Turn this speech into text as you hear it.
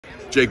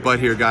Jake Butt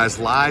here, guys,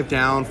 live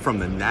down from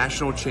the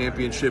National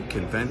Championship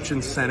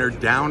Convention Center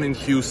down in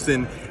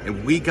Houston,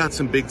 and we got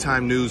some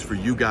big-time news for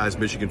you guys,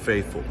 Michigan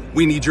faithful.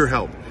 We need your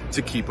help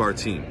to keep our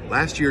team.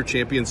 Last year,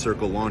 Champion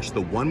Circle launched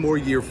the One More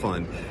Year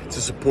Fund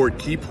to support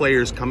key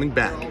players coming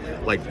back,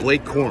 like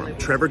Blake Corum,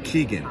 Trevor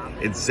Keegan,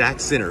 and Zach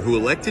Sinner, who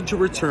elected to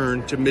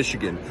return to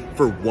Michigan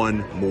for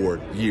one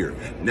more year.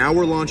 Now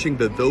we're launching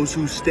the Those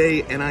Who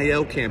Stay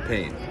NIL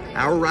campaign.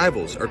 Our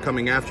rivals are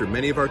coming after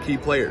many of our key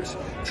players,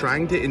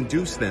 trying to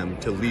induce them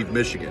to leave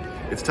Michigan.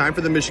 It's time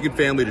for the Michigan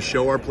family to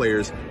show our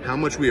players how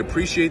much we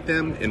appreciate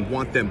them and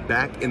want them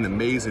back in the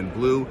maize and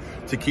blue.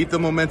 To keep the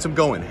momentum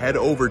going, head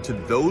over to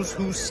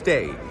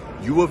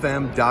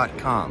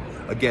thosewhostay.uofm.com.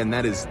 Again,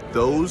 that is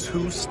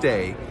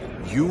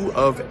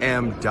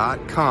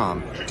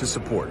thosewhostay.uofm.com to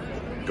support.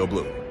 Go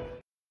Blue.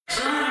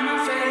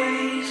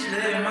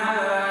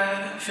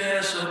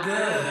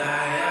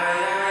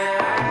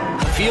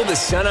 Feel the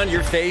sun on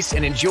your face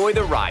and enjoy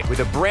the ride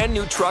with a brand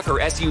new truck or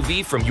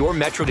SUV from your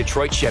Metro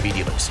Detroit Chevy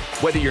dealers.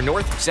 Whether you're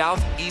north,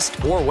 south,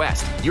 east, or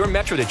west, your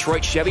Metro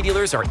Detroit Chevy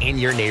dealers are in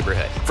your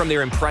neighborhood. From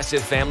their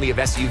impressive family of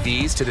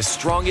SUVs to the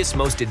strongest,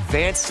 most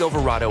advanced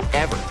Silverado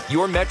ever,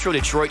 your Metro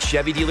Detroit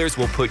Chevy dealers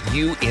will put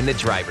you in the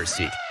driver's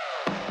seat.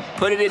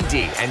 Put it in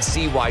D and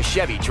see why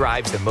Chevy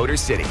drives the Motor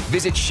City.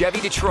 Visit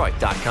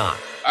ChevyDetroit.com.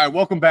 All right,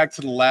 welcome back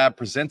to the Lab,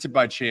 presented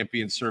by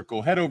Champion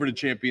Circle. Head over to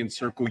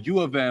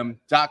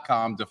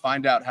championcircleufm.com to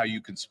find out how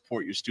you can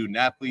support your student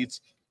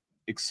athletes.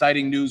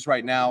 Exciting news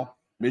right now.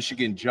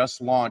 Michigan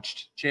just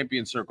launched,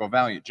 Champion Circle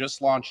Valiant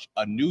just launched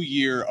a new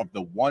year of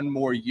the One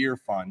More Year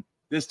Fund.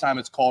 This time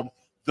it's called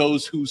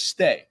Those Who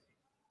Stay.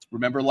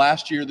 Remember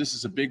last year, this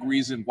is a big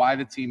reason why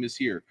the team is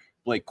here.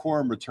 Blake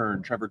Corum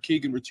returned, Trevor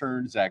Keegan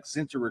returned, Zach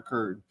Sinter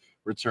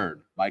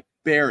returned, Mike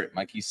Barrett,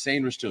 Mikey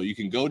Sainristil. You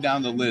can go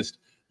down the list.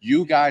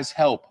 You guys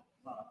helped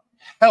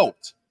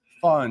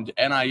fund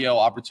NIL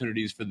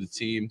opportunities for the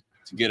team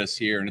to get us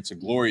here, and it's a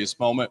glorious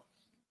moment.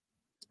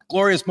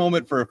 Glorious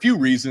moment for a few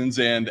reasons,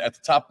 and at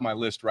the top of my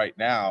list right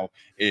now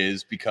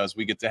is because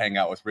we get to hang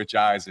out with Rich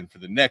Eisen for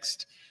the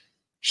next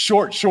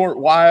short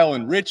while.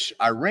 And Rich,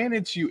 I ran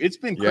into you. It's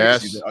been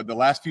crazy the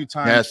last few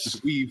times.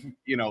 We've,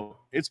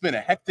 it's been a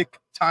hectic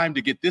time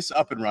to get this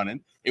up and running.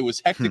 It was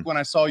hectic when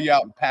I saw you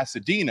out in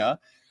Pasadena.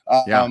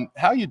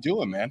 How you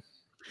doing, man?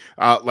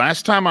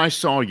 Last time I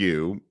saw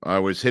you, I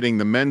was hitting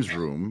the men's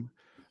room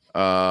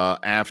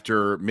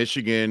after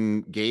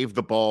Michigan gave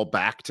the ball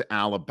back to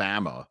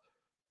Alabama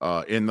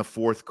in the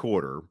fourth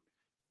quarter,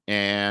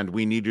 and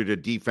we needed a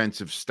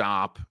defensive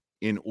stop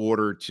in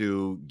order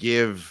to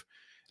give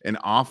an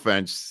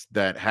offense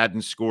that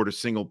hadn't scored a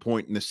single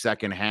point in the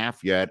second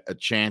half yet a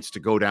chance to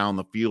go down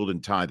the field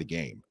and tie the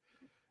game.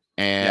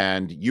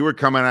 And you were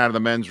coming out of the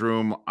men's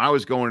room. I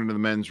was going into the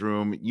men's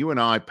room. You and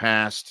I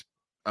passed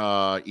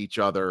each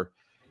other.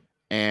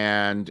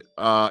 And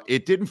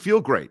it didn't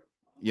feel great,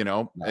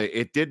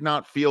 It did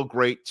not feel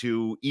great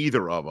to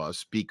either of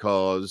us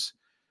because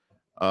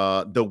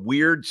the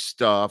weird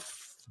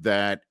stuff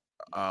that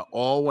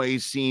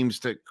always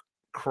seems to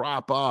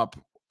crop up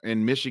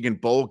in Michigan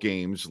bowl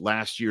games.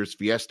 Last year's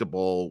Fiesta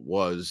Bowl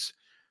was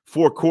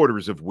 4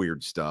 quarters of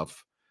weird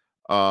stuff.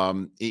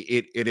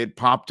 It had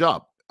popped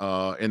up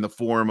in the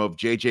form of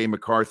J.J.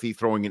 McCarthy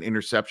throwing an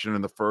interception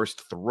in the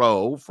first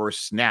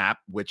snap,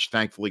 which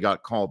thankfully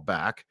got called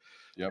back.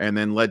 And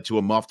then led to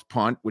a muffed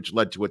punt, which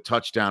led to a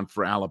touchdown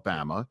for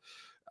Alabama.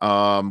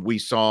 We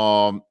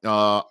saw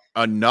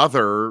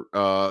another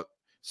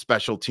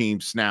special team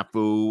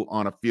snafu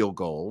on a field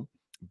goal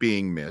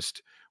being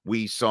missed.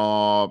 We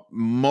saw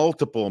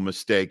multiple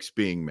mistakes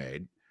being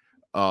made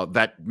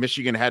that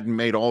Michigan hadn't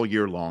made all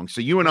year long.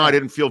 So you and I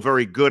didn't feel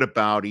very good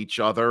about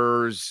each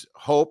other's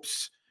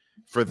hopes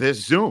for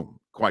this Zoom,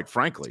 quite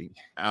frankly.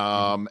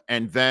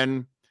 And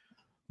then,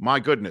 my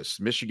goodness,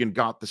 Michigan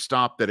got the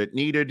stop that it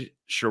needed.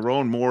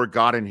 Sharon Moore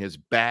got in his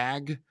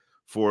bag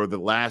for the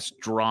last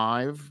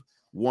drive.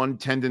 One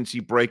tendency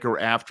breaker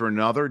after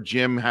another.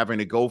 Jim having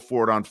to go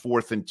for it on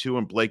 4th and 2,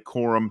 and Blake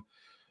Corum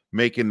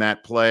making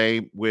that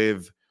play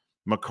with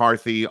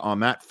McCarthy on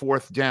that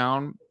 4th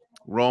down.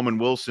 Roman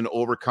Wilson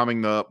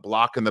overcoming the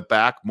block in the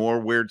back.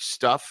 More weird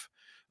stuff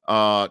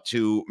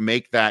to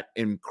make that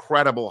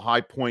incredible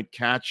high point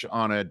catch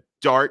on a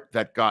dart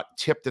that got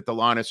tipped at the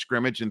line of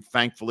scrimmage, and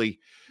thankfully,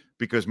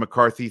 because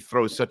McCarthy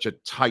throws such a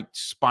tight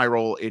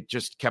spiral, it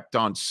just kept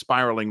on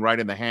spiraling right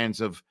in the hands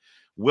of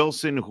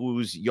Wilson,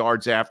 whose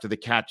yards after the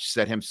catch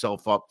set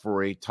himself up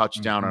for a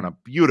touchdown on a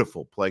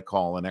beautiful play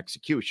call and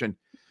execution.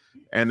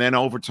 And then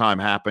overtime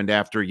happened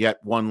after yet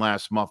one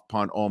last muff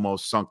punt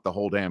almost sunk the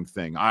whole damn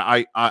thing.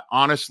 I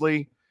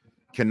honestly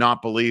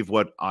cannot believe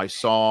what I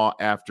saw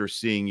after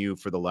seeing you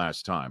for the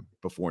last time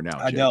before now.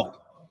 I know.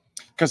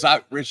 Because,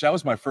 Rich, that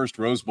was my first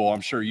Rose Bowl. I'm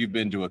sure you've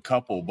been to a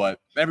couple, but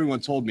everyone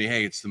told me,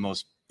 hey, it's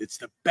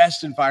the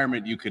best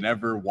environment you can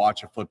ever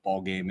watch a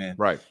football game in.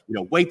 Right.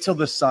 Wait till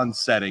the sun's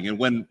setting. And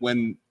when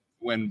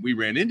we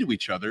ran into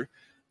each other,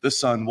 the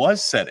sun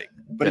was setting,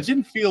 but Yes. it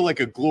didn't feel like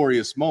a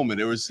glorious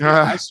moment.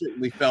 I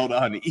certainly felt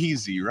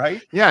uneasy,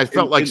 right? Yeah, it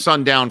felt like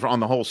sundown on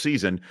the whole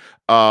season.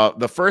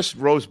 The first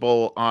Rose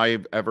Bowl I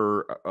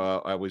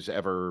was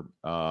ever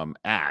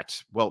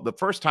at, well, the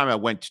first time I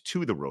went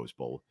to the Rose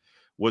Bowl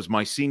was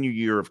my senior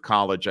year of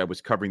college. I was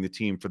covering the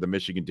team for the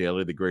Michigan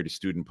Daily, the greatest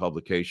student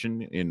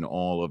publication in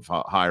all of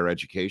higher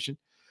education.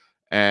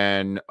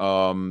 And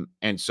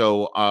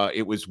so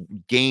it was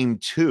game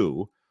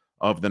 2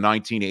 of the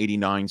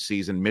 1989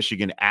 season,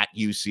 Michigan at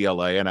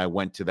UCLA, and I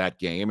went to that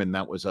game, and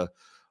that was a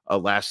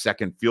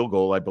last-second field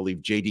goal. I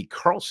believe J.D.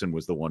 Carlson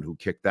was the one who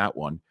kicked that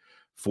one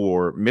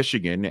for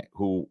Michigan,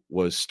 who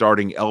was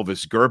starting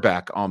Elvis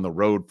Gerbach on the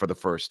road for the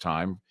first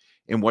time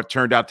in what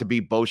turned out to be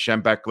Bo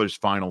Schembechler's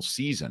final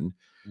season.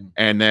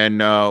 And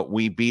then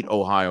we beat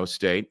Ohio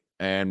State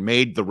and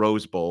made the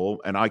Rose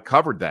Bowl, and I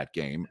covered that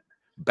game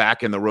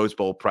back in the Rose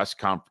Bowl press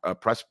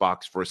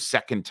box for a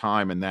second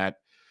time in that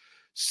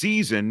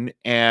season.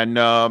 And,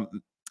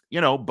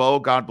 Bo,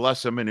 God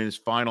bless him, in his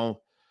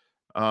final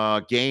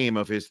game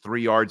of his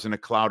 3 yards in a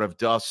cloud of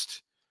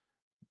dust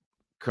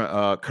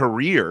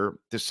career,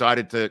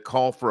 decided to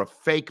call for a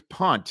fake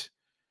punt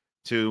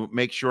to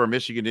make sure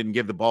Michigan didn't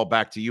give the ball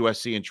back to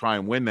USC and try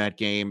and win that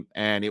game.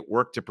 And it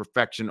worked to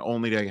perfection,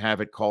 only to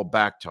have it called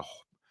back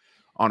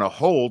on a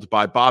hold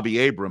by Bobby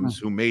Abrams,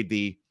 who made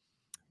the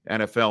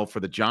NFL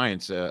for the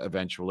Giants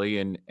eventually.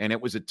 And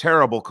it was a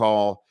terrible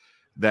call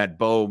that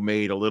Bo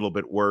made a little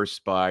bit worse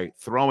by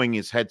throwing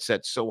his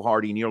headset so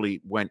hard he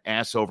nearly went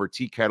ass over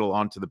tea kettle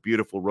onto the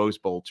beautiful Rose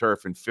Bowl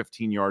turf, and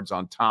 15 yards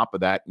on top of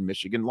that, and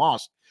Michigan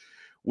lost,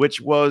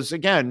 which was,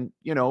 again,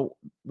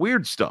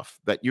 weird stuff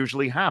that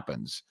usually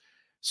happens.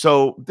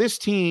 So this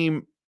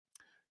team,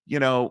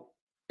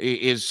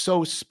 is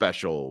so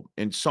special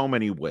in so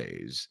many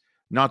ways,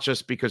 not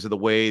just because of the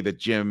way that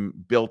Jim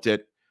built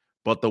it,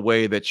 but the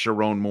way that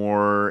Sharon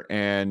Moore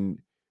and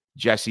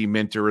Jesse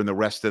Minter and the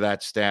rest of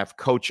that staff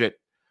coach it,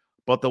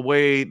 but the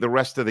way the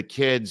rest of the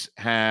kids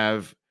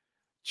have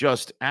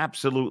just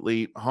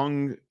absolutely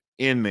hung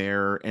in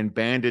there and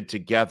banded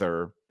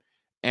together.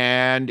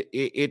 And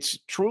it's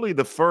truly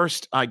the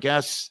first, I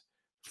guess,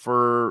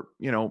 for,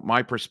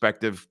 my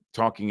perspective,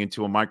 talking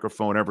into a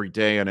microphone every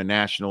day on a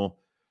national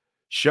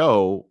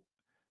show,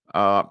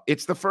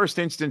 it's the first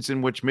instance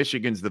in which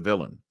Michigan's the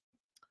villain,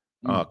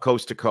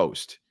 coast to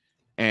coast.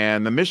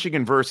 And the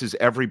Michigan versus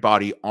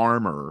everybody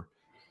armor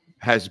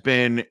has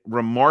been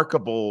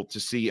remarkable to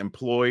see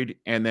employed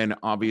and then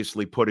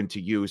obviously put into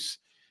use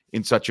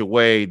in such a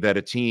way that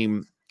a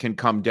team can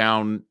come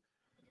down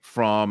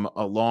from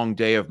a long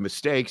day of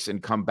mistakes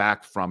and come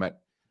back from it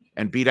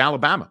and beat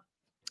Alabama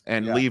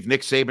and leave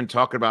Nick Saban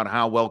talking about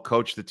how well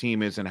coached the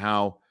team is and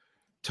how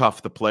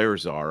tough the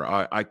players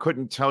are. I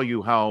couldn't tell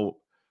you how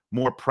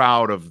more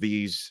proud of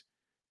these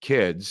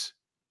kids,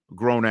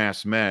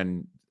 grown-ass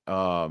men.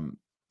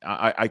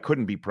 I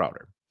couldn't be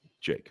prouder,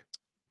 Jake.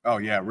 Oh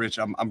yeah, Rich,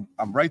 I'm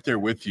right there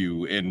with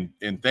you,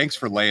 and thanks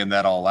for laying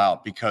that all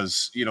out,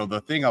 because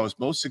the thing I was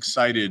most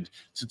excited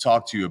to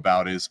talk to you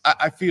about is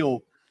I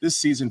feel this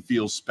season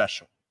feels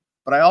special,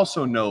 but I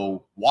also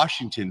know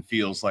Washington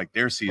feels like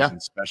their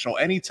season's special.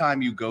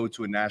 Anytime you go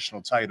to a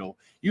national title,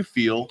 you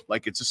feel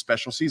like it's a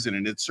special season,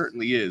 and it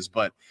certainly is,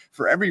 but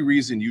for every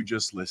reason you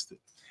just listed.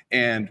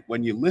 And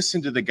when you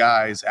listen to the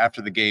guys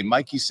after the game,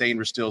 Mikey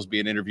Sainristil is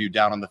being interviewed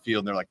down on the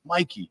field, and they're like,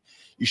 Mikey,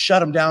 you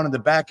shut him down in the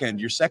back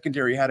end. Your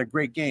secondary had a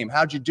great game.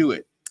 How'd you do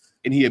it?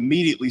 And he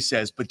immediately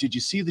says, but did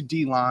you see the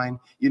D-line?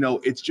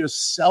 It's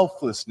just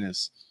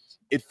selflessness.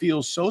 It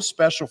feels so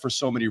special for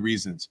so many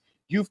reasons.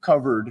 You've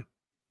covered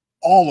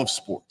all of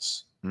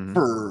sports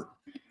for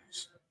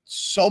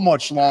so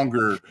much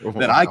longer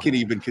than I can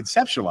even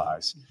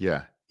conceptualize.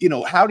 Yeah.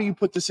 How do you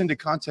put this into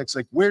context?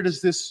 Like, where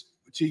does this,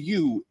 to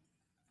you,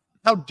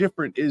 how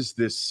different is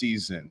this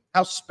season?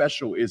 How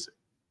special is it?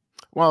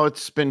 Well,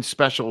 it's been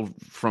special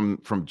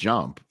from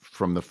jump,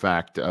 from the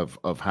fact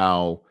of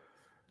how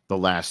the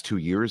last 2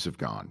 years have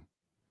gone,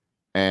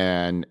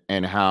 and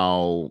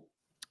how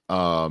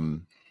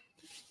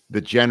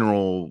the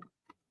general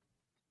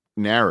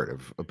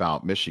narrative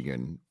about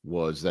Michigan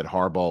was that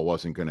Harbaugh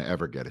wasn't going to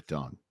ever get it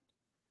done.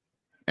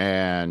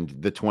 And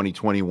the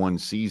 2021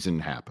 season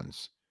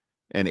happens,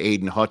 and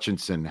Aiden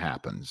Hutchinson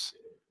happens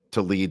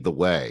to lead the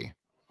way.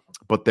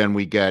 But then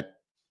we get,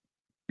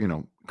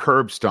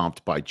 curb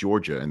stomped by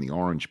Georgia in the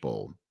Orange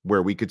Bowl,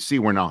 where we could see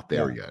we're not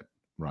there yet,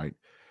 right?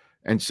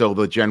 And so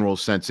the general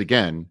sense,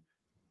 again,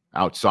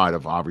 outside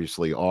of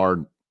obviously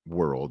our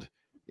world,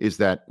 is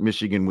that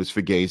Michigan was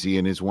fugazi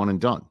and is one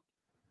and done.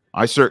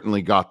 I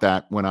certainly got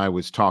that when I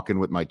was talking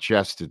with my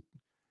chest at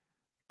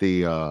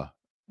the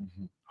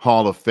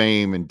Hall of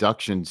Fame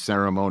induction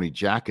ceremony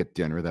jacket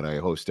dinner that I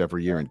host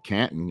every year in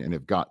Canton, and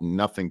have gotten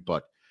nothing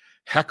but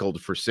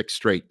heckled for 6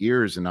 straight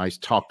years. And I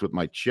talked with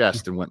my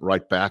chest and went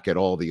right back at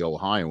all the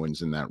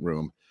Ohioans in that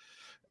room.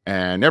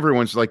 And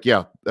everyone's like,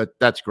 yeah,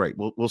 that's great.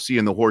 We'll see you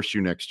in the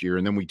horseshoe next year.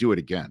 And then we do it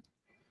again.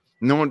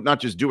 No, not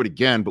just do it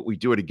again, but we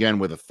do it again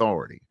with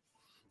authority.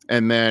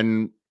 And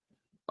then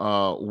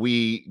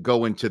we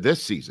go into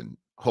this season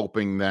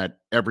hoping that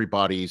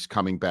everybody's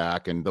coming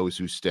back and those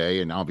who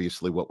stay. And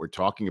obviously what we're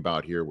talking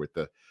about here with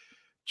the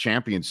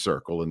Champions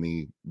Circle and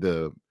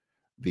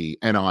the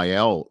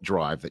NIL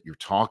drive that you're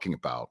talking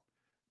about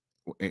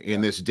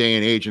in this day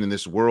and age and in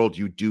this world,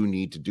 you do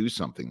need to do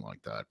something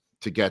like that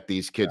to get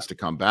these kids to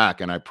come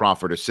back. And I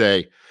proffer to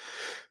say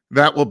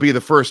that will be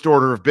the first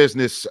order of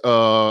business,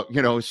 as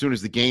soon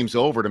as the game's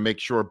over, to make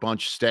sure a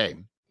bunch stay.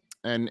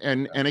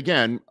 And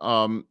again,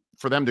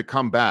 for them to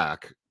come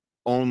back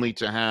only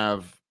to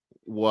have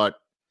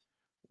what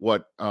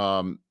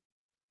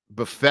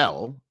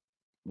befell,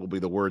 will be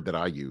the word that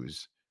I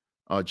use,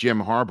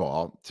 Jim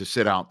Harbaugh, to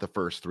sit out the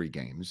first 3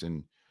 games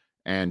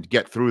and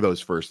get through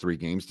those first 3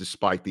 games,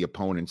 despite the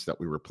opponents that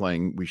we were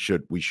playing. We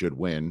should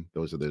win.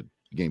 Those are the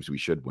games we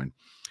should win.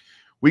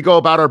 We go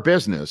about our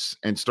business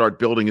and start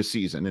building a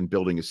season and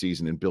building a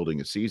season and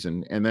building a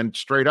season. And then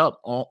straight up,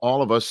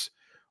 all of us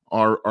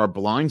are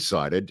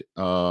blindsided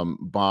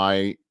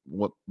by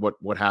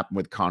what happened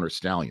with Connor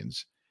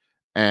Stallions,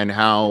 and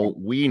how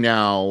we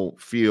now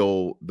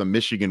feel the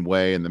Michigan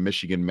way and the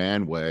Michigan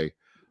man way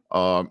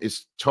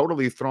is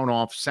totally thrown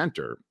off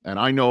center. And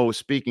I know,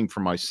 speaking for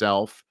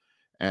myself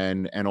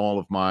and all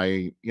of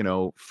my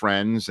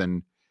friends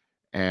and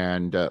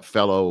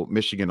fellow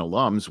Michigan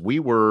alums, we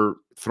were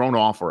thrown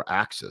off our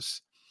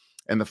axis.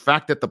 And the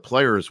fact that the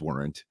players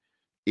weren't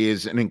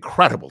is an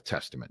incredible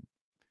testament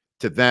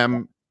to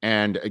them.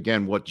 And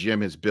again, what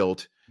Jim has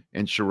built,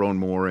 and Sharon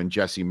Moore and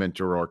Jesse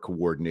Minter are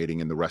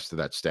coordinating, and the rest of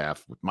that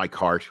staff, with Mike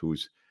Hart,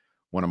 who's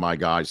one of my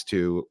guys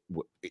too.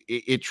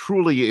 It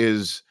truly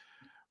is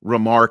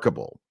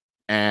remarkable.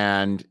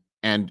 And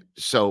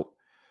so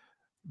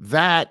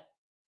that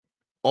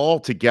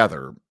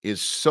altogether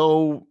is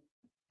so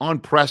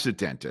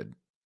unprecedented.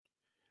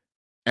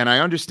 And I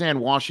understand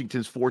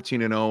Washington's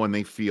 14-0 and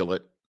they feel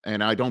it,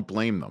 and I don't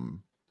blame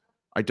them.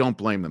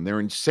 They're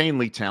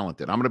insanely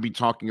talented. I'm going to be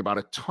talking about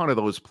a ton of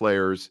those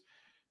players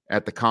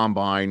at the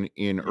Combine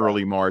in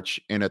early March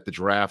and at the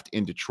draft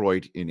in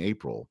Detroit in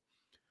April.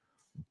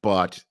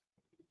 But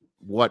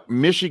what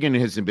Michigan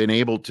has been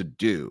able to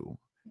do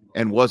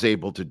and was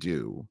able to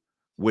do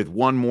with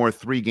one more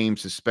 3-game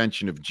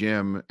suspension of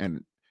Jim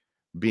and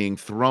being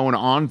thrown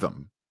on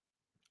them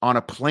on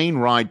a plane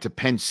ride to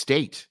Penn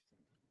State,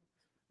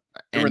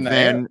 and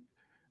then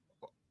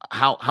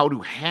how to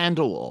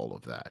handle all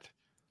of that.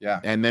 Yeah.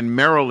 And then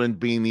Maryland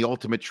being the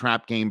ultimate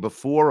trap game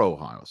before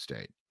Ohio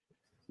State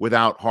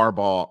without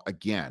Harbaugh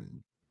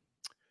again.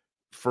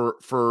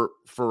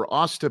 For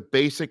us to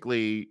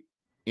basically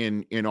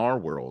in our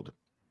world,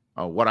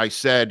 what I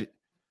said,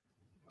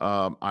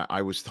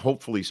 I was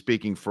hopefully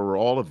speaking for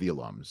all of the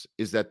alums,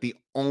 is that the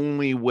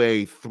only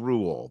way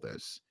through all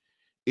this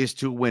is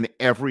to win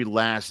every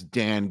last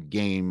damn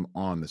game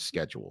on the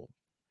schedule.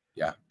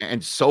 Yeah.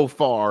 And so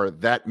far,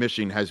 that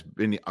mission has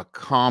been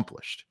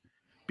accomplished,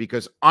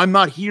 because I'm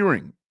not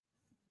hearing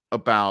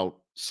about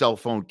cell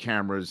phone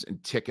cameras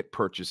and ticket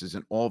purchases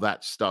and all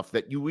that stuff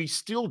that we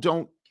still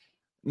don't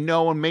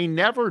know and may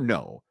never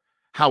know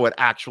how it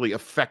actually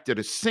affected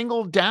a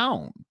single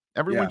down.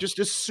 Everyone just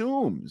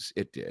assumes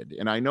it did.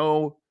 And I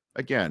know,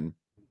 again,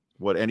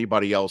 what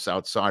anybody else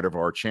outside of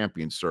our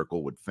champion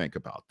circle would think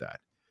about that.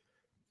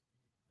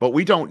 But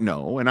we don't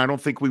know, and I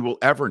don't think we will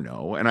ever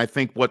know. And I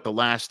think what the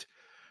last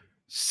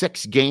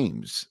 6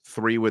 games,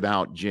 3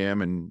 without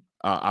Jim, and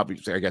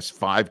obviously, I guess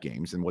 5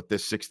 games, and what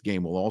this 6th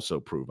game will also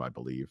prove, I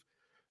believe,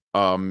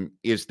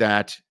 is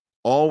that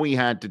all we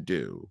had to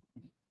do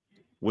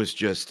was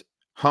just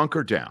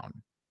hunker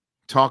down,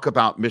 talk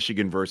about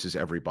Michigan versus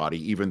everybody,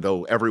 even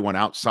though everyone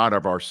outside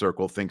of our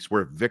circle thinks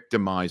we're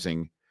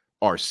victimizing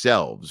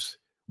ourselves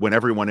when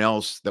everyone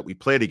else that we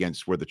played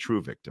against were the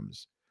true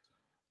victims.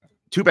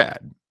 Too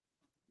bad,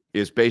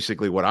 is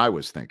basically what I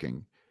was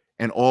thinking.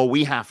 And all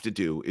we have to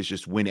do is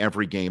just win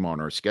every game on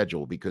our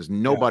schedule, because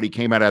nobody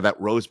came out of that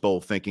Rose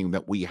Bowl thinking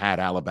that we had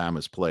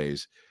Alabama's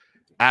plays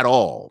at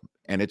all.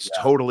 And it's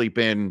totally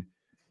been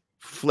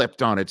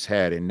flipped on its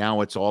head. And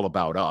now it's all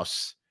about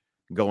us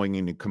going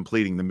in and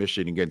completing the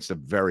mission against a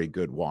very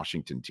good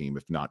Washington team,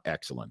 if not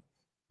excellent.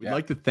 We'd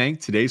like to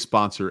thank today's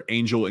sponsor,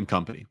 Angel &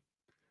 Company.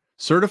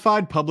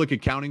 Certified public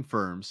accounting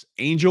firms,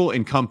 Angel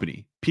 &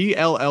 Company,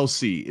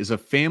 PLLC, is a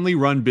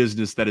family-run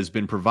business that has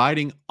been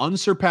providing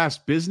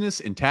unsurpassed business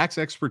and tax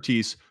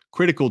expertise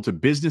critical to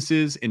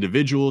businesses,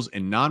 individuals,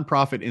 and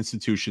nonprofit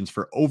institutions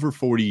for over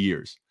 40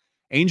 years.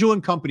 Angel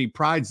 & Company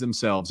prides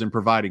themselves in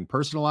providing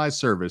personalized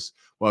service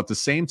while at the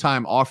same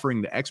time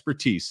offering the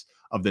expertise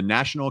of the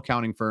national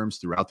accounting firms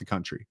throughout the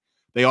country.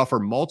 They offer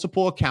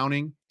multiple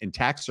accounting and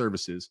tax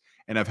services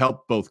and have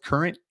helped both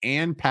current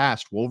and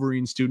past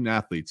Wolverine student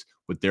athletes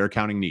with their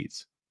accounting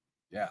needs.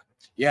 Yeah.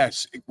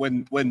 Yes.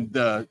 When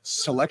the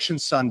Selection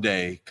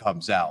Sunday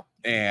comes out,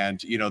 and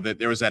that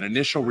there was that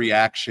initial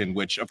reaction,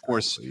 which of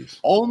course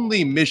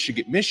only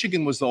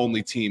Michigan was the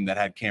only team that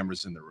had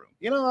cameras in the room.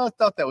 I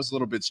thought that was a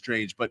little bit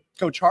strange, but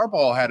Coach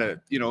Harbaugh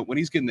had when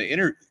he's getting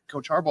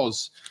Coach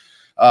Harbaugh's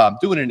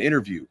doing an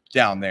interview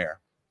down there,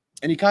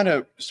 and he kind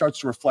of starts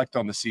to reflect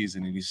on the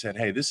season, and he said,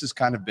 hey, this has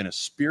kind of been a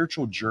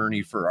spiritual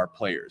journey for our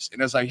players.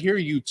 And as I hear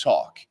you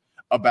talk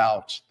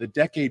about the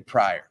decade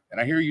prior, and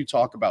I hear you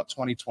talk about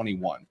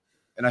 2021,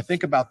 and I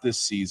think about this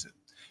season,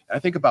 and I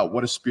think about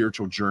what a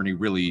spiritual journey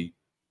really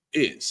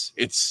is.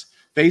 It's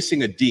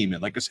facing a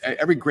demon. Like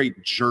every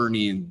great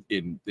journey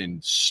in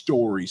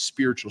story,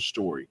 spiritual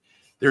story,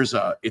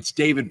 it's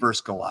David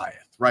versus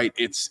Goliath, right?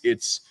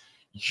 It's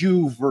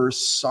you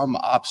versus some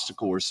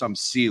obstacle or some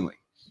ceiling.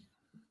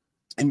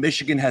 And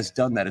Michigan has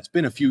done that. It's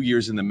been a few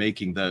years in the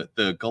making.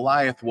 The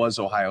Goliath was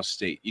Ohio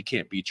State. You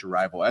can't beat your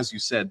rival, as you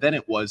said. Then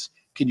it was,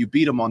 can you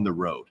beat them on the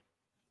road?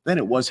 Then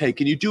it was, hey,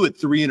 can you do it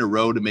 3 in a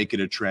row to make it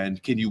a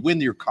trend? Can you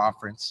win your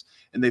conference?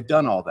 And they've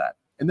done all that.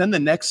 And then the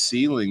next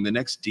ceiling, the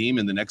next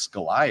demon, the next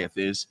Goliath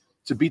is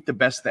to beat the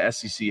best the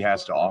SEC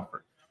has to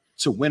offer,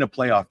 to win a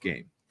playoff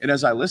game. And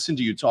as I listen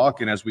to you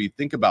talk, and as we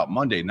think about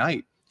Monday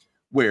night,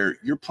 where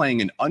you're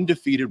playing an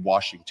undefeated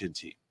Washington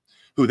team,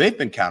 who they've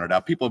been counted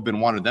out. People have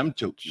been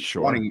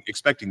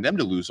expecting them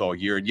to lose all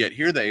year. And yet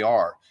here they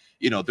are,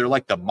 they're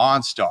like the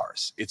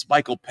Monstars. It's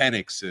Michael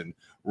Penix and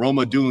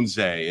Roma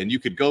Dunze. And you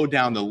could go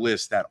down the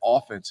list. That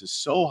offense is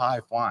so high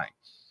flying.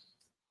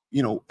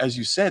 As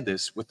you said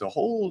this, with the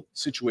whole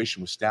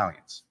situation with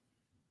Stallions,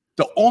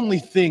 the only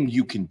thing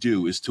you can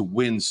do is to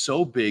win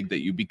so big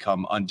that you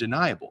become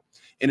undeniable.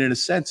 And in a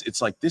sense, it's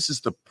like, this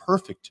is the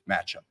perfect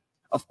matchup.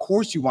 Of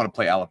course you want to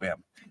play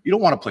Alabama. You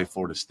don't want to play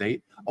Florida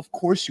State. Of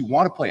course, you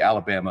want to play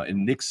Alabama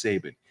and Nick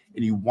Saban,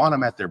 and you want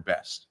them at their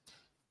best.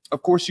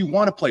 Of course, you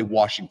want to play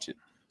Washington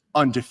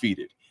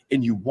undefeated,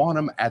 and you want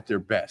them at their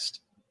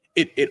best.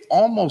 It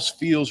almost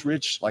feels,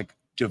 Rich, like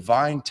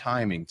divine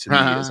timing to me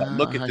as I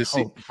look at this.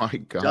 My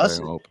God, I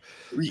hope.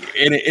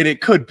 And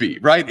it could be,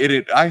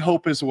 right? I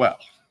hope as well.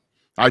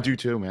 I do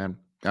too, man.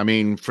 I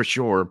mean, for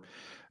sure.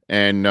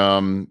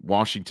 And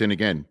Washington,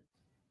 again,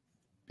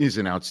 is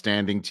an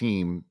outstanding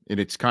team, and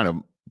it's kind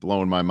of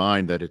blowing my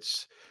mind that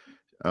it's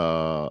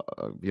going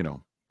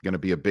to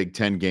be a Big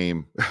Ten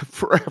game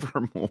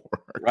forevermore,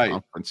 right?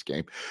 Conference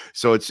game.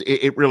 So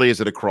it really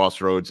is at a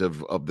crossroads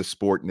of the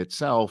sport in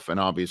itself, and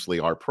obviously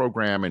our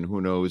program, and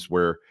who knows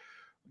where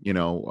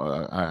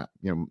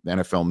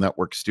NFL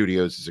Network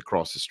Studios is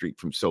across the street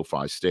from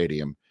SoFi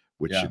Stadium,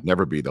 which should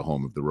never be the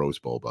home of the Rose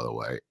Bowl, by the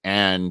way.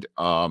 And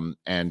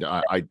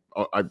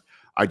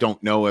I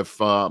don't know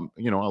if I'll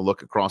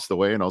look across the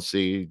way and I'll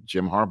see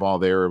Jim Harbaugh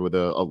there with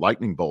a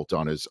lightning bolt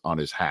on his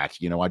hat.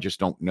 I just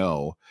don't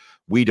know.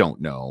 We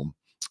don't know.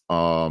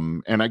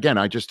 And again,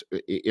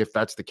 if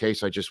that's the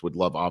case, I just would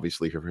love,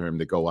 obviously, for him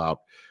to go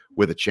out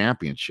with a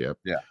championship.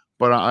 Yeah.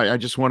 But I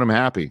just want him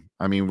happy.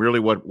 I mean, really,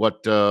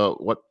 what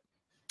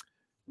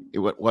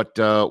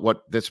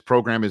this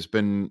program has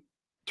been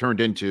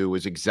turned into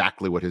is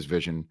exactly what his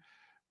vision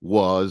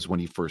was when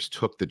he first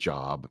took the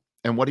job,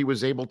 and what he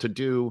was able to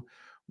do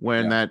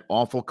when that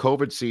awful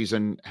COVID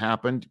season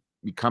happened.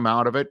 You come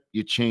out of it,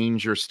 you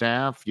change your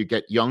staff, you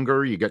get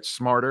younger, you get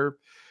smarter,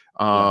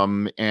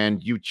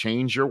 and you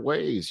change your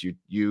ways.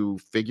 You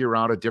figure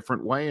out a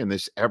different way in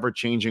this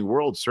ever-changing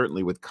world,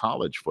 certainly with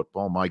college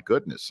football. My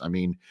goodness. I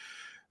mean,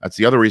 that's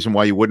the other reason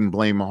why you wouldn't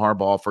blame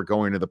Harbaugh for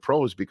going to the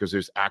pros, because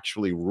there's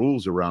actually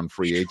rules around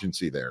free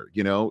agency there,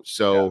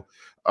 So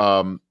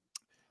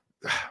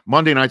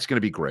Monday night's going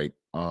to be great.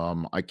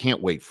 I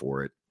can't wait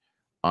for it.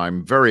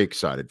 I'm very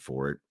excited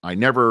for it. I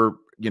never,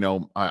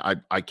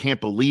 I can't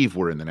believe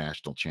we're in the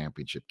national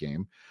championship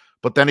game,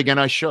 but then again,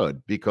 I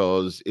should,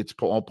 because it's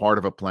all part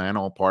of a plan,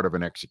 all part of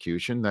an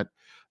execution that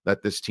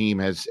this team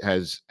has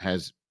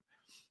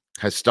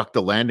stuck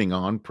the landing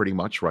on pretty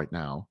much right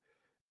now.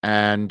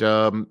 And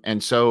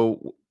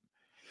so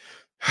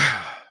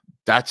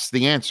that's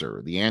the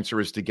answer. The answer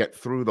is to get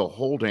through the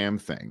whole damn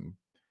thing.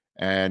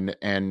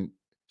 And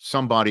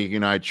somebody,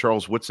 I had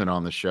Charles Woodson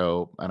on the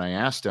show, and I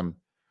asked him,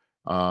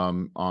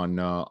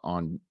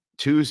 on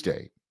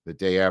Tuesday, the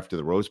day after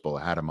the Rose Bowl,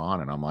 I had him on,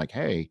 and I'm like,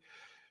 hey,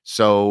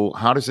 so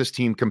how does this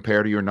team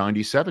compare to your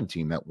 97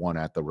 team that won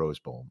at the Rose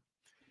Bowl?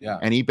 Yeah.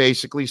 And he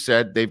basically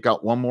said they've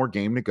got one more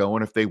game to go,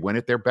 and if they win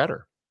it, they're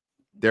better.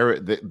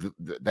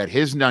 That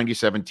his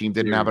 97 team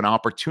didn't have an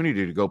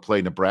opportunity to go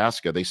play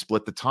Nebraska. They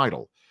split the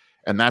title,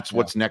 and that's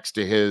what's next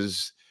to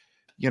his,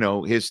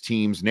 his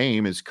team's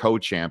name is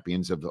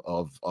co-champions of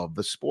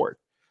the sport.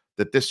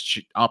 That this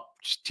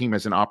team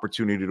has an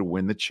opportunity to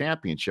win the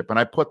championship. And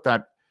I put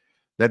that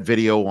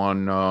video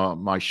on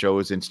my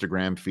show's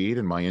Instagram feed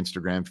and my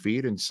Instagram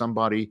feed, and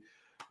somebody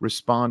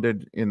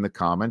responded in the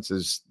comments,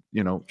 as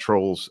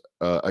trolls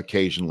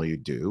occasionally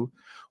do.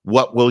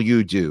 What will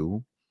you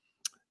do,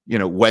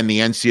 when the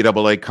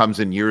NCAA comes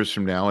in years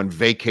from now and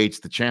vacates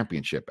the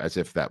championship, as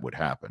if that would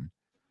happen?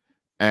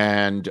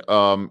 And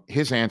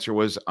his answer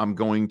was, I'm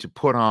going to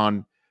put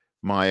on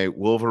my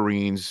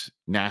Wolverines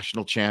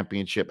national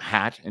championship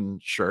hat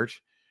and shirt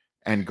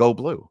and go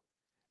blue.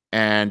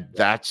 And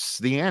that's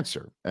the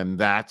answer. And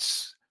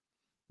that's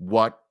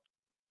what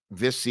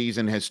this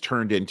season has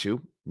turned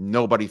into.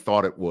 Nobody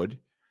thought it would.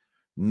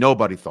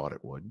 Nobody thought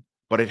it would,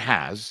 but it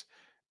has.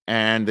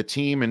 And the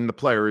team and the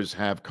players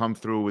have come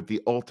through with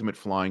the ultimate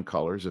flying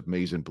colors of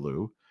maize and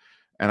blue.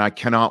 And I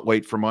cannot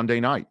wait for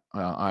Monday night.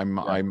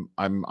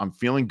 I'm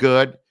feeling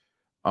good.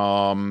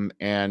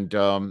 and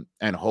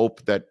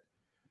hope that,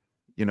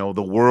 you know,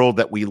 the world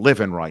that we live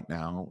in right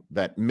now,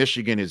 that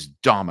Michigan is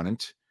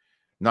dominant,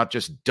 not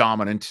just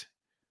dominant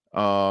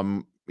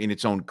in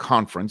its own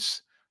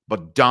conference,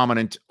 but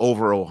dominant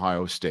over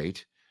Ohio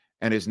State,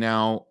 and is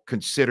now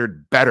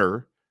considered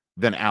better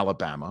than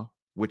Alabama,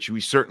 which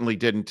we certainly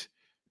didn't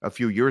a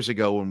few years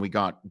ago when we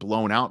got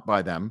blown out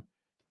by them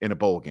in a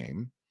bowl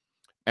game.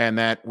 And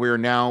that we're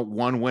now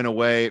one win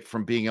away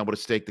from being able to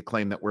stake the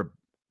claim that we're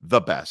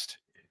the best,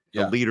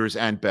 the leaders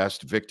and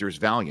best, victors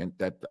valiant,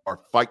 that our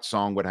fight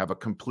song would have a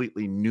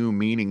completely new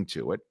meaning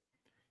to it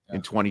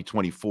in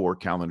 2024,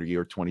 calendar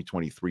year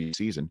 2023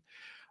 season.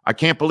 I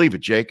can't believe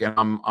it, Jake, and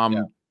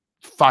I'm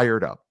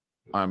fired up.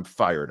 I'm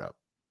fired up.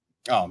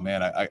 Oh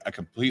man, I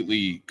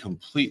completely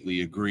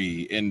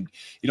agree. And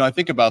you know, I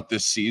think about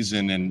this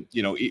season, and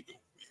you know,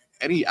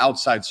 any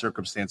outside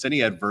circumstance,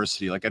 any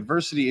adversity, like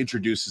adversity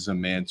introduces a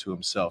man to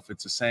himself.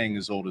 It's a saying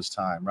as old as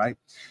time, right?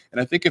 And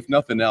I think if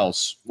nothing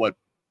else, what,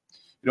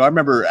 you know, I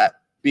remember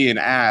being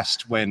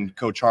asked when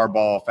Coach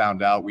Harbaugh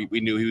found out we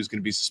knew he was going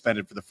to be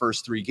suspended for the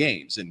first 3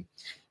 games, and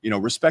you know,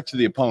 respect to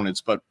the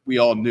opponents, but we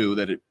all knew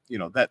that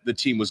that the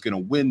team was going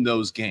to win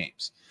those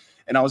games.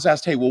 And I was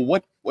asked, hey, well,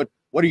 what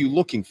are you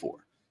looking for?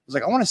 I was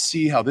like, I want to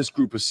see how this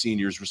group of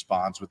seniors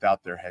responds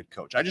without their head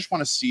coach. I just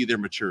want to see their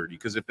maturity,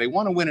 because if they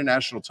want to win a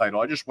national title,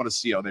 I just want to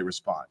see how they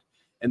respond.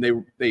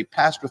 And they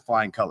passed with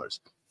flying colors.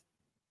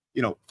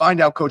 You know,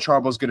 find out Coach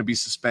Harbaugh is going to be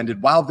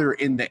suspended while they're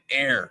in the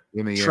air,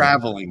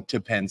 traveling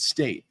to Penn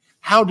State.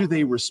 How do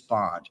they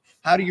respond?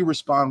 How do you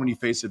respond when you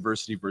face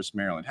adversity versus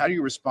Maryland? How do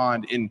you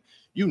respond in,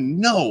 you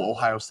know,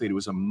 Ohio State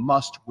was a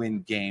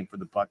must-win game for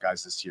the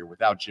Buckeyes this year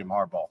without Jim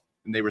Harbaugh,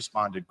 and they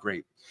responded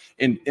great.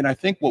 And I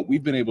think what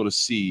we've been able to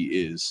see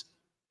is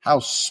how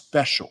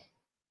special.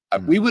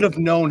 We would have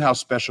known how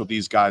special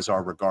these guys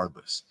are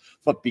regardless.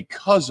 But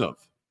because of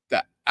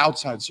the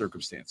outside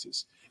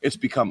circumstances, it's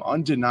become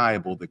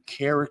undeniable the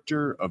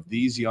character of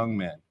these young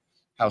men,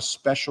 how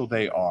special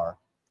they are.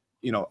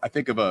 You know, I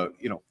think of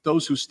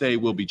those who stay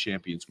will be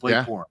champions.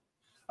 Blake Corum,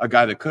 a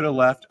guy that could have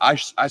left. I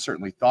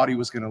certainly thought he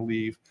was going to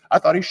leave. I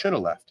thought he should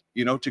have left,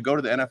 you know, to go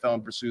to the NFL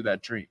and pursue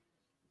that dream.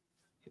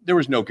 There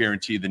was no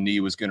guarantee the knee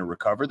was going to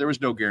recover. There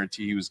was no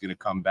guarantee he was going to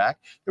come back.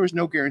 There was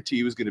no guarantee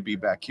he was going to be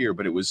back here,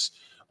 but it was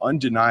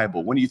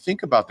undeniable. When you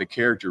think about the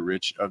character,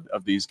 Rich,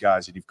 of these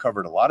guys, and you've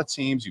covered a lot of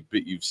teams,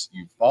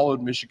 you've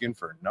followed Michigan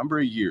for a number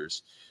of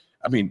years.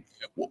 I mean,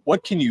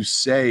 what can you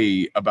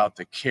say about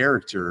the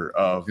character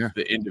of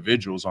the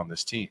individuals on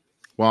this team?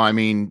 Well, I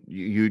mean,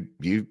 you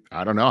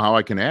I don't know how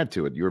I can add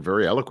to it. You're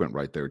very eloquent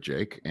right there,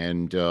 Jake.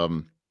 And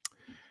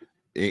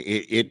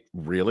it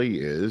really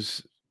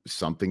is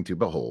something to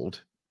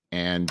behold.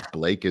 And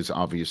Blake is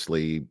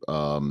obviously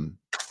a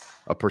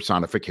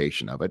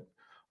personification of it.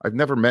 I've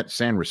never met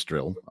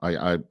Sandristril.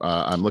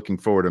 I'm looking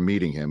forward to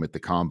meeting him at the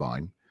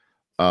Combine.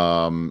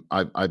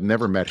 I've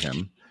never met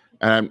him,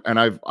 and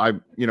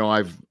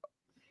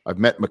I've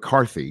met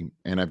McCarthy,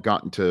 and I've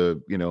gotten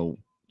to, you know,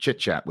 chit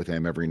chat with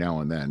him every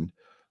now and then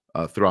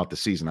throughout the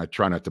season. I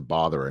try not to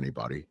bother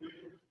anybody,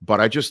 but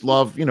I just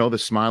love, you know, the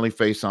smiley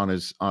face on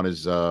his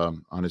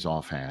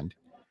offhand,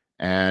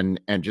 and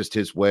just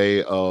his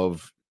way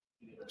of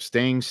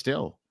staying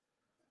still.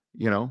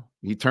 You know,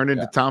 he turned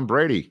into Tom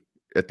Brady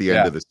at the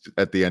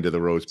end of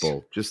the Rose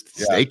Bowl. Just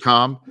stay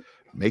calm,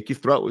 make your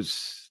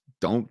throws,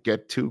 don't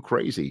get too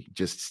crazy.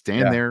 Just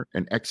stand there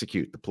and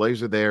execute. The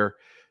plays are there.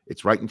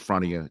 It's right in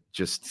front of you.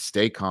 Just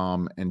stay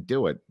calm and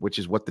do it, which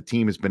is what the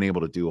team has been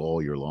able to do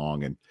all year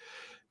long. And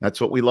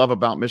that's what we love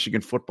about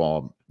Michigan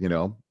football. You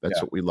know,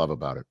 that's what we love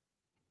about it.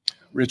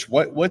 Rich,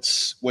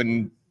 what's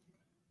when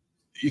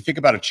you think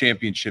about a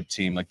championship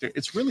team, like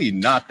it's really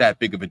not that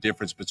big of a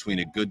difference between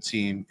a good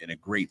team and a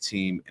great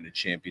team and a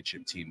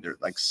championship team. They're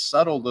like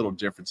subtle little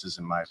differences,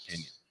 in my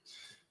opinion.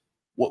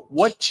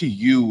 What to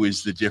you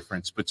is the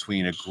difference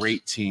between a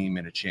great team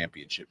and a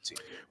championship team?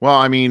 Well,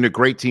 I mean, a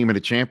great team and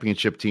a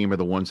championship team are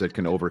the ones that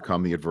can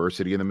overcome the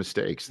adversity and the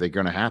mistakes. They're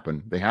going to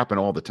happen. They happen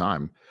all the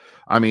time.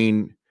 I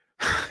mean,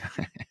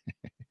 I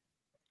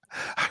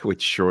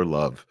would sure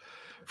love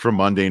for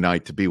Monday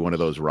night to be one of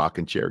those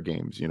rocking chair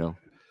games, you know?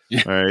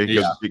 Right?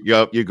 You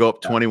go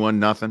up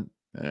 21-0,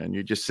 and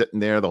you're just sitting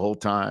there the whole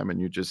time, and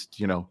you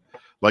just, you know,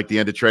 like the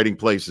end of Trading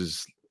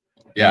Places.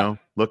 You know,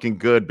 looking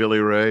good, Billy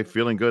Ray,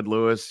 feeling good,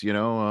 Lewis. You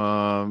know,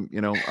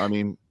 I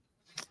mean,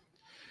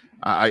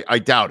 I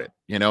doubt it.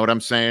 You know what I'm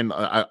saying?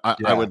 I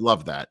would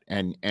love that.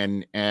 And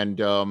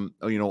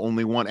you know,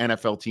 only one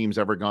NFL team's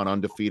ever gone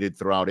undefeated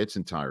throughout its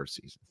entire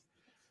season.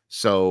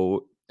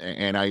 So,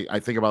 and I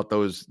think about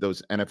those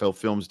NFL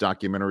Films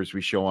documentaries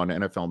we show on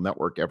NFL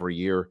Network every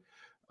year,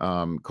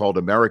 called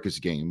America's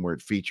Game, where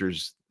it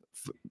features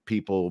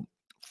people,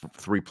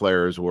 3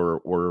 players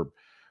or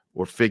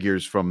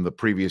figures from the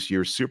previous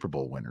year's Super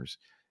Bowl winners.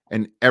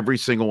 And every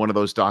single one of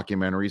those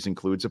documentaries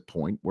includes a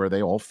point where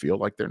they all feel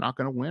like they're not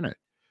going to win it,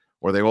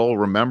 or they all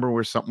remember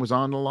where something was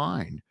on the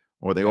line,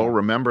 or they all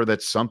remember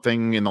that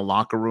something in the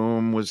locker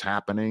room was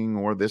happening,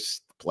 or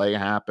this play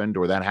happened,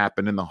 or that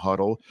happened in the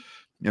huddle,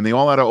 and they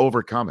all had to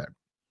overcome it.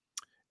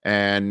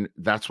 And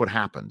that's what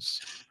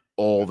happens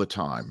all the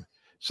time.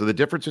 So the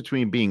difference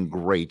between being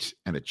great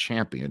and a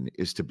champion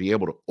is to be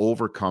able to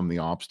overcome the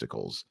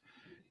obstacles.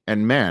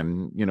 And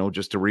men,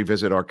 just to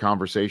revisit our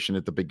conversation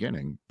at the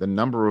beginning, the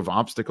number of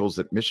obstacles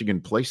that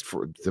Michigan placed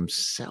for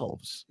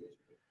themselves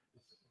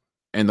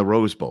in the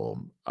Rose Bowl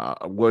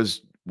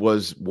was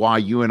why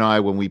you and I,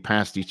 when we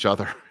passed each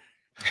other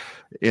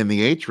in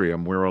the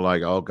atrium, we were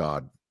like, oh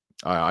God,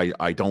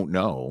 I don't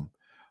know.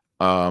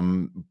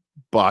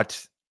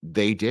 But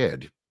they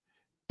did.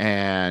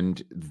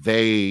 And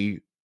they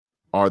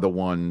are the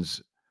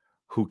ones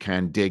who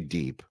can dig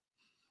deep.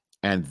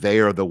 And they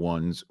are the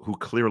ones who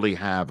clearly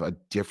have a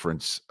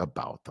difference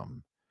about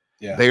them.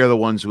 Yeah. They are the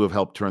ones who have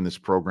helped turn this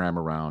program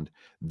around.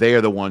 They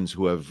are the ones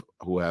who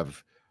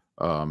have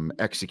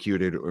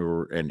executed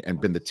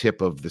and been the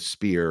tip of the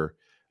spear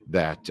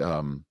that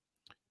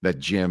that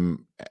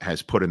Jim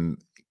has put in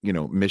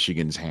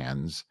Michigan's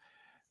hands.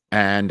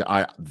 And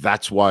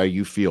that's why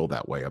you feel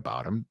that way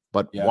about him.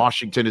 But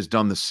Washington has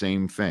done the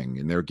same thing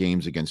in their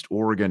games against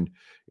Oregon,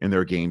 in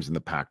their games in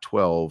the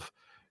Pac-12,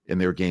 in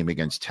their game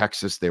against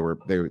Texas. They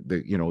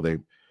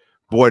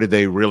boy, did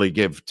they really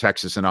give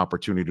Texas an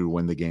opportunity to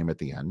win the game at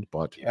the end.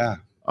 But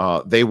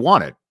they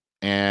won it.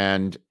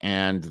 And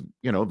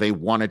they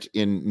won it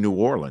in New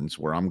Orleans,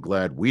 where I'm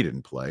glad we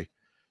didn't play,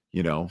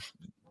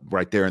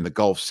 right there in the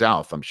Gulf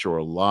South. I'm sure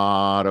a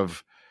lot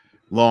of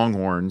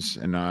Longhorns,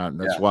 and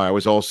that's why I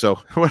was also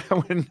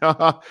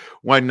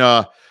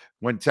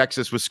when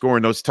Texas was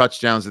scoring those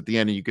touchdowns at the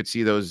end, and you could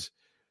see those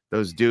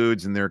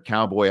dudes in their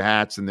cowboy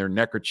hats and their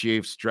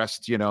neckerchiefs,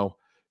 dressed,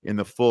 in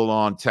the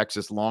full-on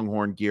Texas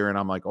Longhorn gear, and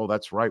I'm like, oh,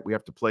 that's right, we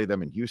have to play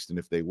them in Houston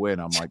if they win.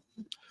 I'm like,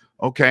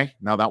 okay,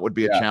 now that would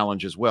be a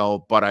challenge as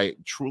well. But I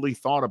truly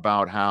thought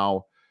about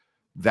how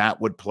that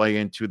would play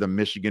into the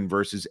Michigan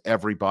versus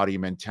everybody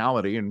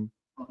mentality, and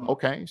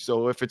okay,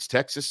 so if it's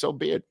Texas, so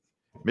be it.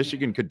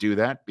 Michigan could do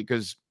that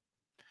because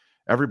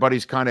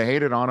everybody's kind of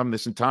hated on them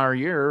this entire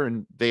year,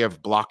 and they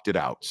have blocked it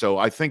out. So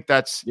I think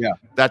that's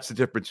the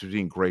difference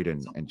between great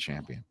and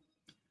champion.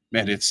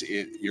 Man,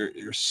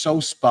 you're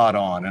so spot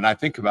on. And I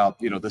think about,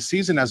 the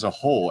season as a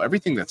whole,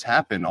 everything that's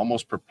happened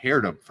almost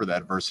prepared them for the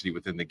adversity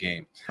within the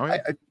game. Oh, yeah.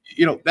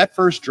 That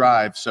first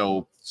drive,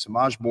 so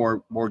Samaj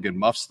Morgan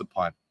muffs the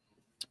punt.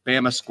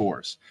 Bama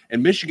scores,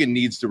 and Michigan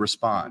needs to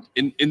respond.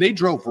 And they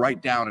drove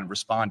right down and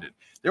responded.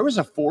 There was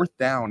a fourth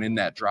down in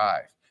that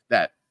drive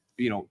that,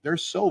 they're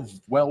so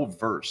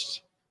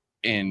well-versed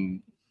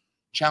in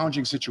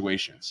challenging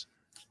situations.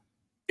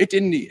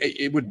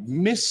 It would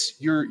miss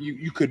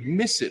you could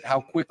miss it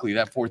how quickly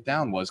that fourth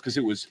down was, because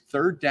it was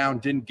third down,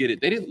 didn't get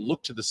it. They didn't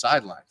look to the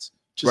sidelines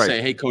to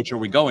say, hey, coach, are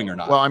we going or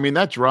not? Well, I mean,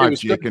 that drive, it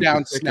was third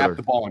down, snap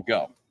the ball and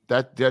go.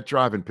 That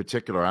drive in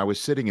particular, I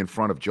was sitting in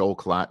front of Joel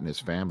Klatt and his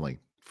family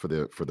for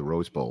the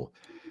Rose Bowl.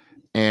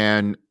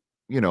 And,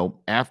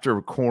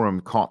 after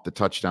Corum caught the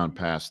touchdown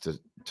pass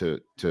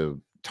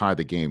to tie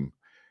the game,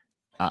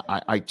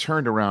 I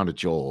turned around to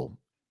Joel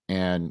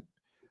and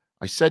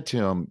I said to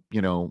him,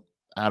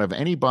 out of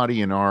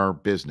anybody in our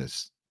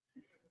business,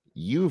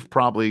 you've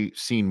probably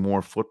seen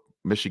more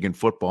Michigan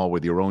football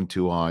with your own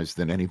two eyes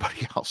than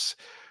anybody else.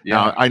 Yeah.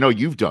 Now, I know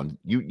you've done,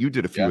 you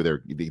did a few of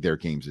their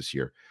games this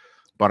year,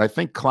 but I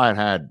think Klatt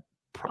had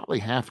probably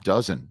half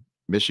dozen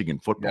Michigan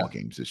football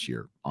games this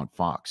year on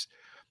Fox.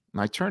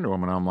 And I turned to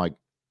him and I'm like,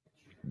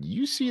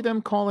 you see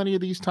them call any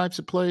of these types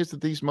of plays,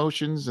 that these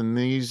motions and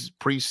these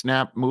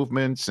pre-snap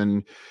movements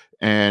and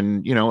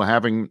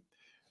having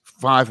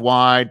 5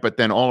 wide, but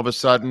then all of a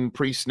sudden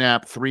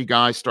pre-snap 3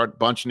 guys start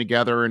bunching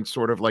together and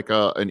sort of like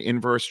an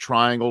inverse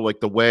triangle,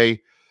 like the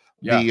way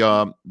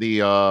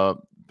the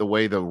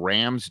way the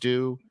Rams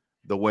do,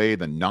 the way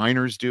the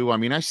Niners do. I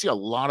mean, I see a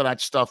lot of that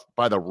stuff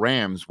by the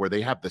Rams where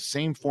they have the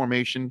same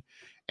formation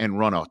and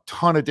run a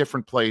ton of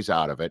different plays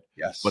out of it.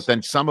 Yes. But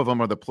then some of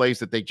them are the plays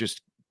that they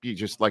just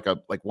like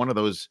one of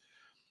those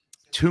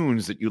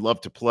tunes that you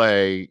love to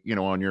play,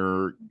 on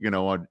your,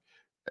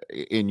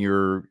 in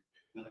your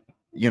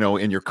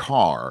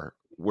car,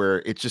 where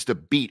it's just a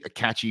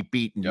catchy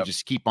beat, and you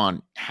just keep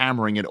on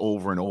hammering it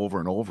over and over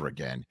and over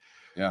again.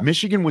 Yeah.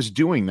 Michigan was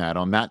doing that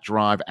on that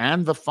drive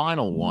and the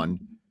final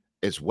one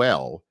as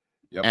well.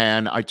 Yep.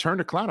 And I turned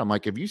to Cloud. I'm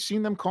like, have you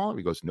seen them call it?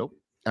 He goes, nope.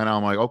 And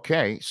I'm like,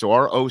 okay. So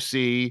our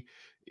OC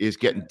is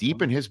getting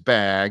deep in his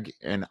bag,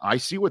 and I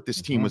see what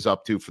this team was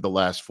up to for the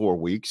last 4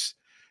 weeks.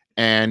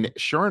 And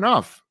sure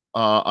enough,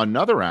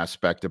 another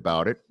aspect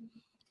about it,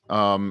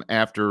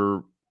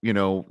 after,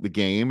 the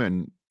game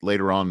and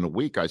later on in the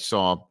week, I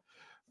saw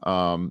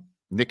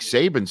Nick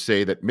Saban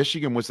say that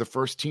Michigan was the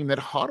first team that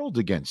huddled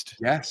against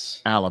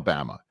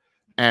Alabama.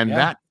 And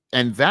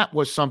that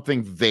was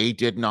something they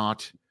did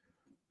not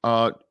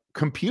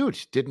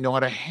compute, didn't know how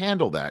to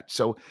handle that.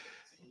 So,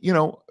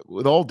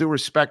 with all due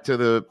respect to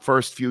the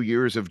first few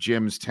years of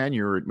Jim's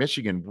tenure at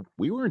Michigan,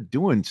 we weren't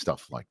doing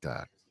stuff like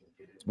that.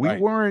 We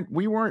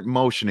weren't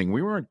motioning.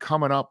 We weren't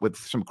coming up with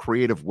some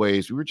creative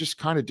ways. We were just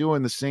kind of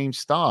doing the same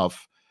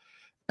stuff.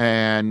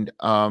 And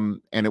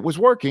it was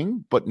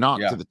working, but not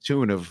to the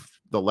tune of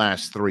the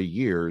last 3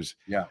 years.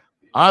 Yeah.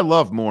 I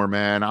love Moore,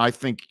 man. I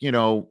think,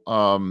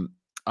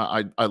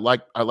 I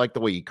like the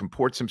way he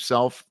comports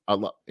himself. I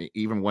love,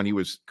 even when he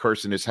was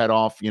cursing his head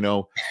off,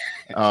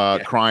 Yeah.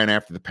 crying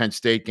after the Penn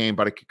State game.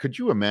 But could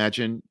you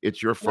imagine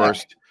it's Yeah.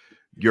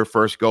 your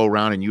first go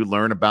around and you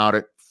learn about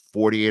it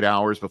 48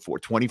 hours before,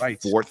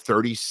 Right.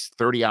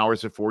 30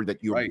 hours before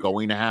that you're Right.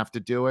 going to have to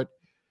do it,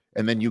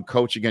 and then you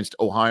coach against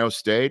Ohio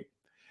State.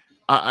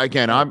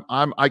 Again, Yeah.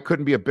 I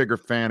couldn't be a bigger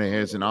fan of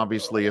his, and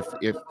obviously, if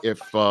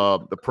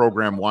the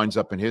program winds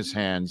up in his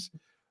hands,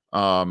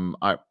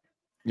 I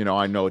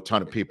know a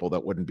ton of people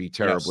that wouldn't be Yes.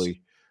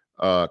 terribly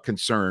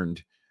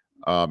concerned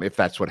if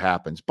that's what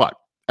happens. But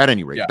at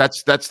any rate, Yeah.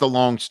 that's the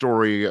long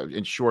story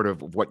in short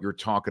of what you're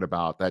talking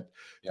about. That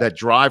Yeah. that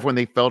drive when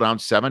they fell down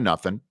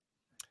 7-0,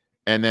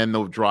 and then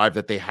the drive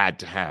that they had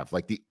to have,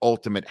 like the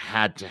ultimate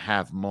had to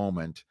have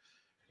moment.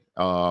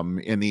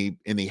 In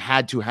the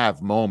had to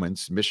have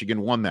moments,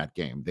 Michigan won that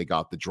game. They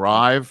got the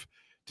drive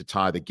to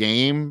tie the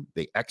game.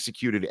 They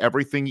executed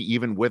everything,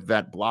 even with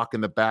that block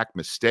in the back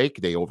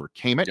mistake. They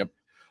overcame it. Yep.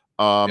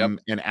 Yep.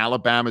 And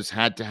Alabama's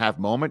had to have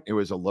moment. It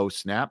was a low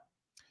snap.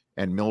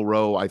 And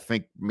Milroe, I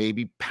think,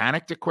 maybe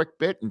panicked a quick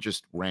bit and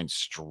just ran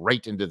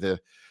straight into the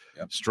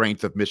Yep.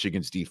 strength of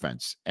Michigan's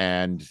defense.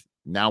 And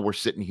now we're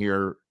sitting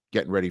here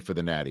getting ready for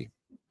the Natty.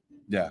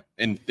 Yeah,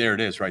 and there it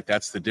is, right?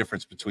 That's the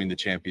difference between the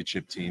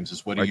championship teams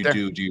is what do Right you there.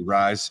 do? Do you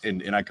rise?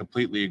 And I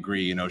completely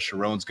agree.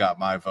 Sharon's got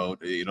my vote.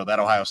 That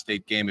Ohio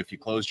State game, if you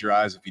closed your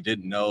eyes, if you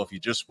didn't know, if you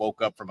just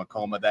woke up from a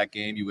coma that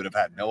game, you would have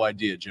had no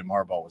idea Jim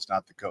Harbaugh was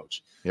not the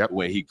coach. Yep. The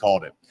way he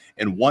called it.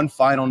 And one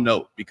final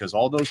note, because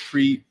all those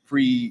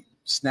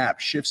pre-snap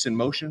shifts and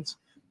motions,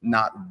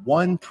 not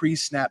one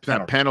pre-snap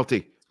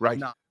penalty. Right.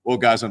 Not. Well,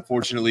 guys,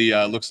 unfortunately,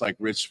 looks like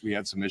Rich, we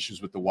had some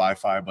issues with the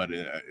Wi-Fi, but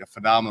a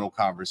phenomenal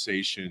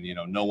conversation.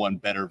 No one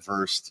better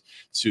versed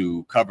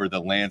to cover the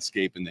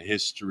landscape and the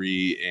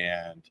history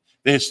and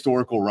the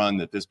historical run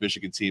that this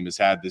Michigan team has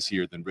had this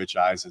year than Rich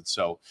Eisen.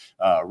 So,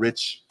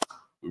 Rich,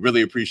 we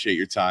really appreciate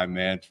your time,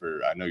 man.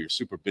 I know you're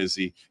super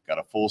busy, got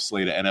a full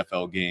slate of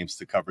NFL games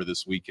to cover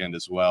this weekend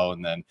as well.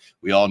 And then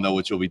we all know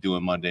what you'll be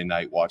doing Monday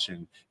night,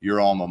 watching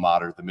your alma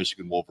mater, the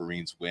Michigan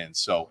Wolverines, win.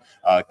 So,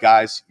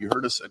 guys, you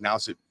heard us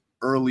announce it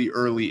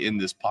early in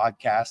this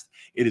podcast.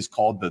 It is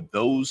called the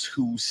Those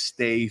Who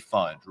Stay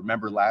Fund.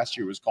 Remember, last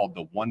year it was called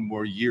the One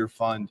More Year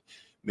Fund,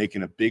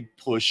 making a big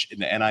push in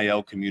the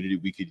NIL community.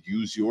 We could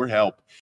use your help